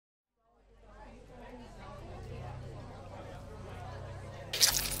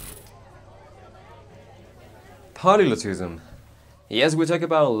Polyglotism. Yes, we talk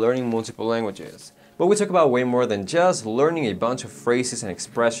about learning multiple languages, but we talk about way more than just learning a bunch of phrases and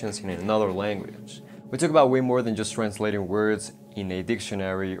expressions in another language. We talk about way more than just translating words in a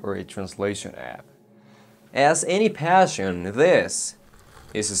dictionary or a translation app. As any passion, this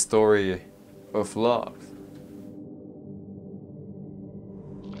is a story of love.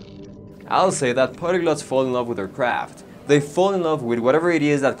 I'll say that polyglots fall in love with their craft. They fall in love with whatever it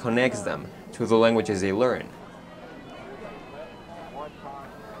is that connects them to the languages they learn.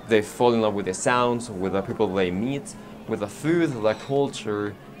 They fall in love with the sounds, with the people they meet, with the food, the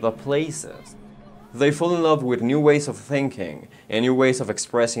culture, the places. They fall in love with new ways of thinking and new ways of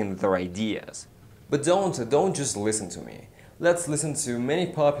expressing their ideas. But don't just listen to me. Let's listen to many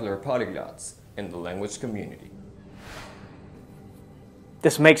popular polyglots in the language community.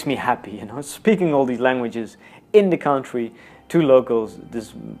 This makes me happy, speaking all these languages in the country to locals,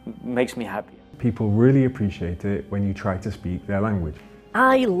 this makes me happy. People really appreciate it when you try to speak their language.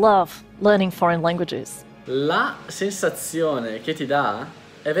 I love learning foreign languages. La sensazione che ti dà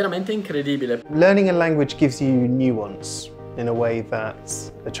è veramente incredibile. Learning a language gives you nuance in a way that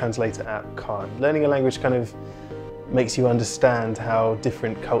a translator app can't. Learning a language kind of makes you understand how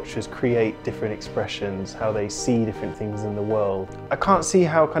different cultures create different expressions, how they see different things in the world. I can't see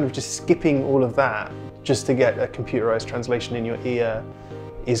how kind of just skipping all of that just to get a computerized translation in your ear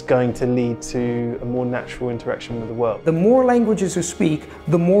is going to lead to a more natural interaction with the world. The more languages you speak,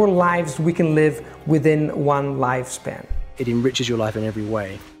 the more lives we can live within one lifespan. It enriches your life in every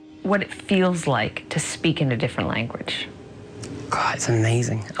way. What it feels like to speak in a different language. God, it's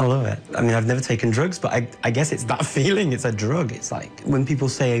amazing. I love it. I mean, I've never taken drugs, but I guess it's that feeling. It's a drug. It's like when people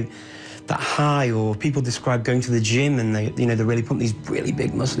say that high, or people describe going to the gym and they really pump these really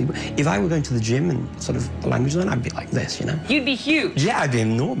big muscly. If I were going to the gym and sort of language learn, I'd be like this, You'd be huge. Yeah, I'd be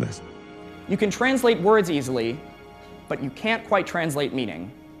enormous. You can translate words easily, but you can't quite translate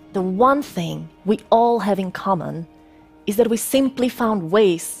meaning. The one thing we all have in common is that we simply found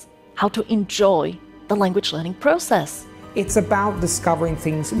ways how to enjoy the language learning process. It's about discovering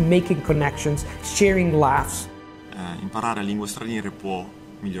things, making connections, sharing laughs. Imparare lingue straniere può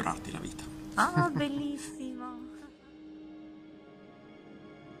migliorarti la vita. Ah, bellissimo.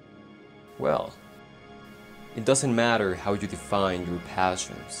 Well, it doesn't matter how you define your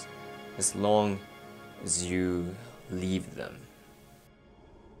passions, as long as you leave them.